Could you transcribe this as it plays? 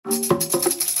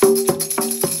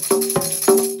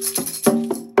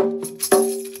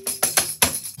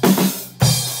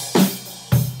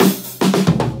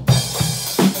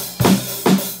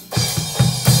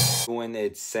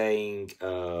it's saying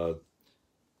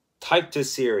type to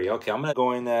Siri. Okay, I'm gonna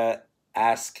go in and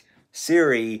ask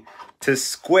Siri to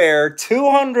square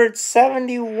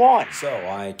 271. So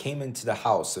I came into the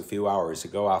house a few hours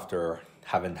ago after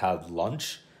having had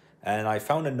lunch, and I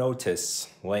found a notice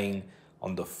laying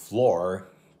on the floor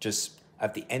just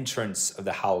at the entrance of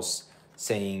the house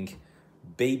saying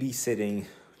babysitting,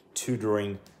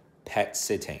 tutoring, pet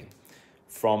sitting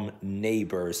from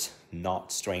neighbors,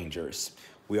 not strangers.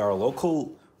 We are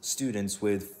local students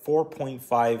with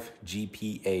 4.5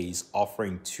 GPAs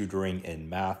offering tutoring in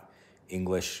math,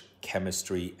 English,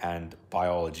 chemistry, and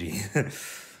biology.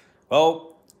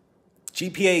 Well,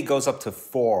 GPA goes up to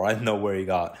 4. I don't know where he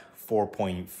got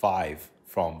 4.5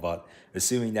 from, but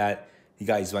assuming that you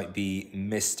guys might be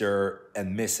Mr.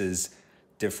 and Mrs.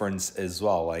 difference as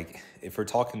well. Like, if we're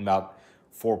talking about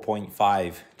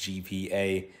 4.5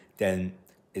 GPA, then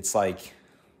it's like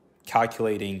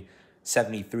calculating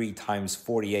 73 times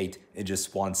 48 in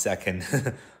just 1 second.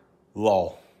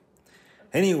 Lol.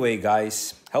 Anyway,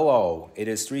 guys, hello. It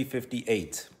is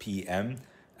 3:58 p.m.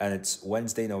 and it's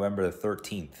Wednesday, November the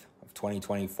 13th of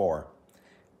 2024.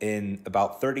 In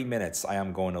about 30 minutes, I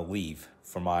am going to leave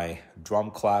for my drum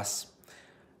class.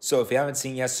 So if you haven't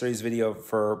seen yesterday's video,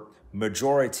 for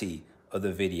majority of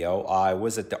the video, I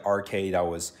was at the arcade. I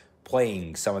was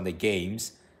playing some of the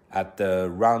games at the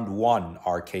Round 1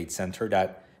 arcade center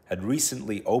that had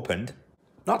recently opened.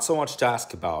 Not so much to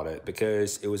ask about it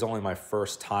because it was only my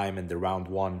first time in the Round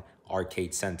 1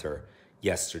 arcade center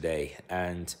yesterday,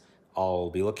 and I'll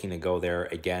be looking to go there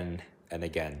again and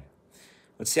again.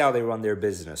 Let's see how they run their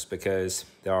business, because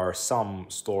there are some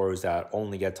stores that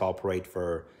only get to operate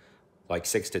for like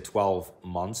 6 to 12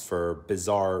 months for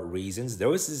bizarre reasons. There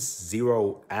was this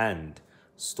Zero And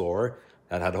store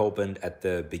that had opened at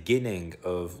the beginning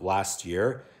of last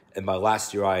year. And by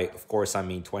last year, of course, I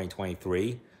mean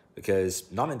 2023,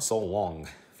 because not in so long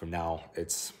from now,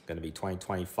 it's going to be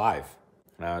 2025,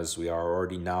 as we are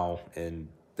already now in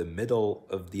the middle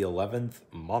of the 11th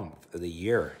month of the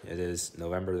year. It is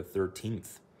November the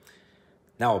 13th.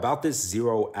 Now, about this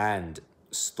Zero And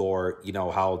store, you know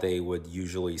how they would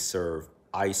usually serve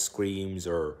ice creams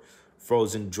or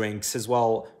frozen drinks as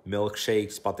well,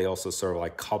 milkshakes, but they also serve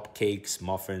like cupcakes,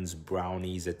 muffins,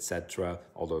 brownies, etc.,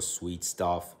 all those sweet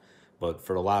stuff. But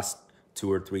for the last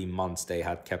 2 or 3 months, they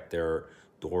had kept their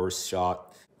doors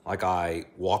shut. Like, I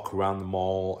walk around the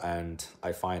mall and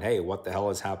I find, hey, what the hell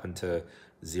has happened to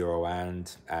Zero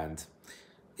And? And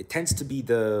it tends to be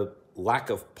the lack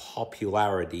of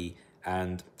popularity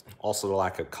and also the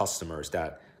lack of customers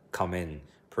that come in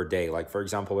per day. Like, for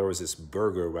example, there was this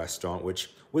burger restaurant, which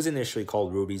was initially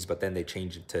called Ruby's, but then they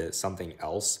changed it to something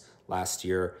else last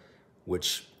year,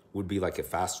 which would be like a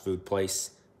fast food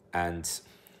place. And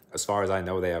as far as I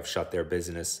know, they have shut their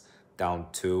business down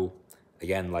too.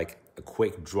 Again, like a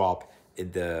quick drop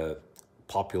in the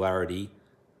popularity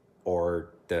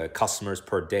or the customers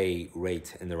per day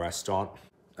rate in the restaurant.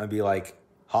 I'd be like,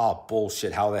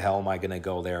 bullshit, how the hell am I gonna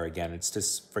go there again? It's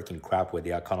just freaking crap with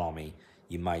the economy,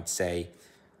 you might say.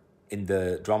 In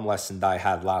the drum lesson that I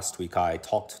had last week, I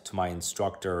talked to my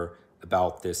instructor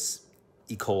about this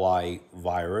E. coli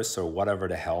virus, or whatever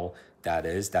the hell that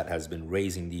is, that has been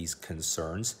raising these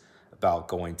concerns about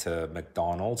going to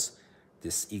McDonald's.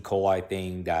 This E. coli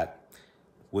thing that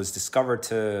was discovered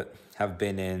to have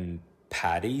been in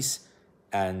patties,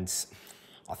 and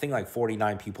I think like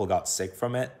 49 people got sick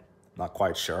from it. Not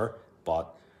quite sure,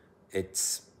 but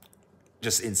it's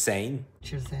just insane.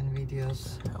 Pictures and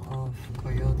videos of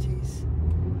coyotes.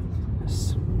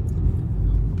 Yes.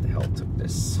 What the hell took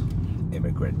this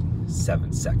immigrant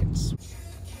 7 seconds?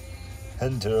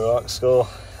 Into the rock school,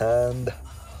 and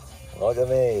look at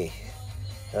me,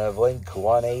 a Blink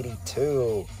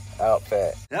 182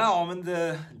 outfit. Now I'm in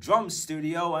the drum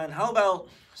studio, and how about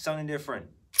something different?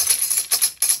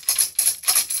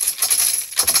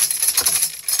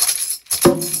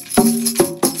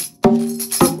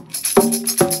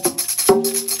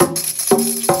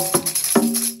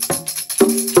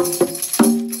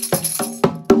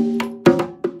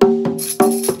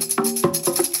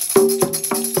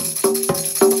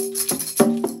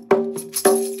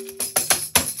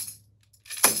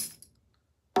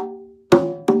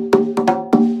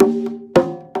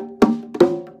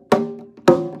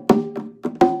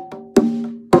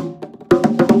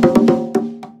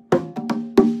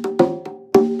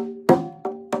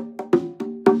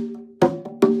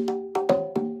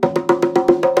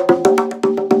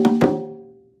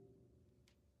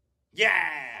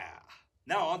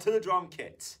 Now onto the drum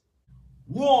kit.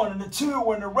 1 and the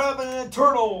 2 and the rabbit and the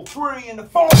turtle. 3 and the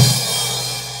 4.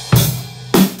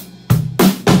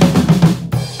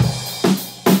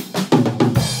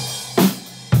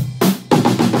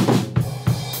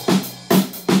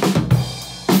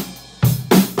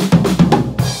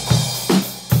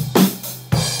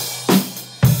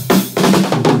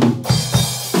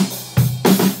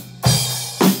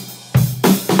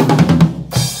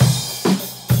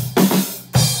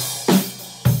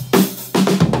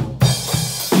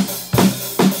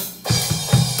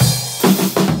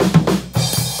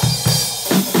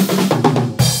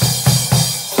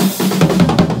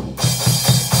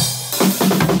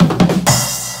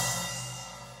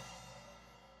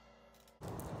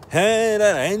 And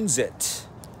that ends it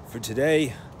for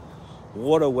today.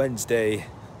 What a Wednesday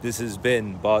this has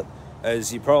been. But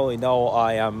as you probably know,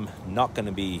 I am not going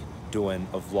to be doing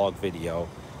a vlog video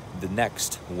the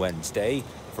next Wednesday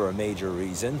for a major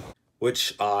reason,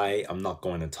 which I am not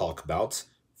going to talk about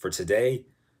for today.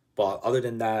 But other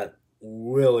than that,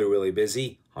 really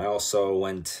busy. I also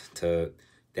went to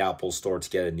the Apple store to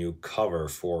get a new cover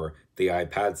for the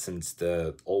iPad, since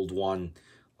the old one,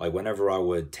 like whenever I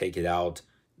would take it out,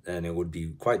 then it would be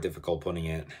quite difficult putting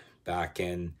it back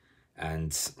in.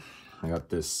 And I got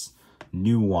this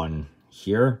new one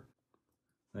here.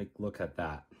 Like, look at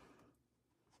that.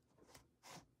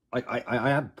 Like, I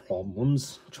had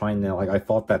problems trying to, like, I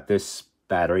thought that this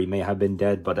battery may have been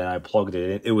dead, but then I plugged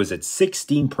it in. It was at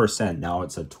 16%. Now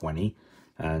it's at 20.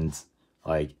 And,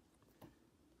 like,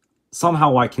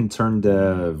 somehow I can turn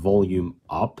the volume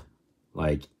up.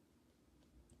 Like,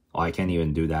 oh, I can't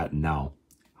even do that now.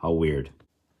 How weird.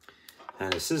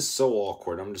 And this is so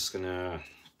awkward. I'm just gonna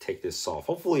take this off.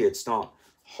 Hopefully it's not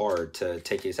hard to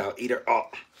take this out either. Oh.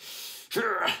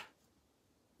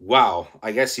 Wow,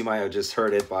 I guess you might have just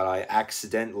heard it, but I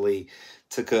accidentally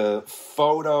took a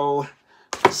photo,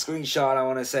 screenshot, I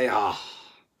want to say.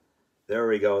 There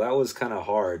we go. That was kind of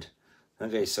hard.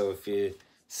 Okay, so if you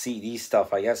see these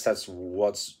stuff, I guess that's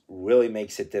what's really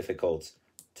makes it difficult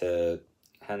to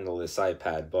handle this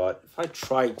iPad. But if I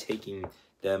try taking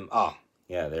them,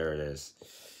 yeah, there it is.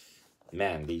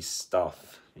 Man, these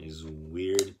stuff is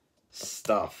weird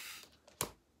stuff.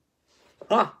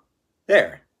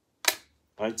 There.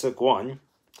 I took one,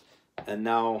 and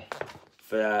now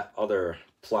for that other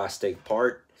plastic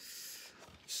part,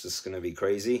 it's just gonna be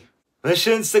crazy.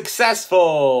 Mission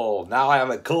successful! Now I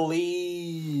have a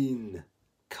clean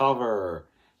cover,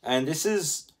 and this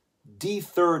is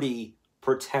D30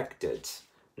 protected.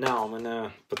 Now I'm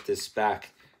gonna put this back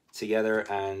together,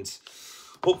 and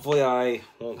hopefully I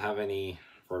won't have any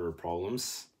further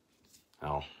problems.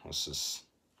 Now, let's just...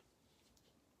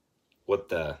 What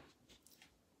the...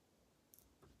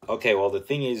 Okay, well, the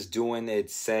thing is doing,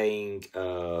 it's saying,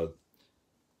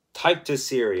 type to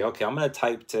Siri. Okay, I'm going to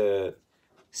type to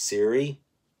Siri.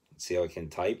 Let's see how I can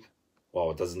type. Well,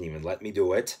 it doesn't even let me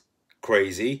do it.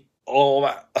 Crazy. Oh,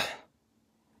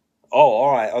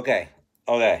 all right. Okay.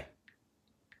 I'm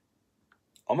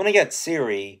going to get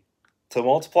Siri to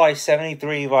multiply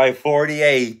 73 by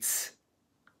 48.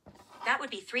 That would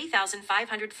be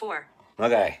 3,504.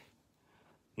 Okay.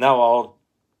 Now I'll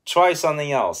try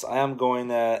something else. I am going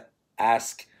to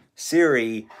ask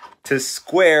Siri to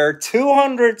square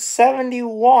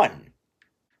 271.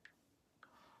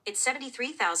 It's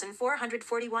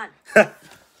 73,441.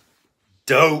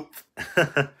 Dope.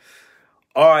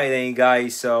 Alright then,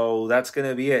 guys. So that's going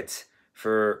to be it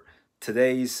for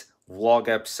today's vlog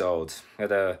episode. I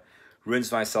gotta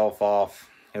rinse myself off,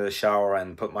 get a shower,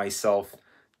 and put myself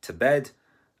to bed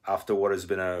after what has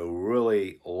been a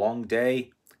really long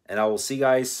day. And I will see you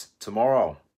guys tomorrow.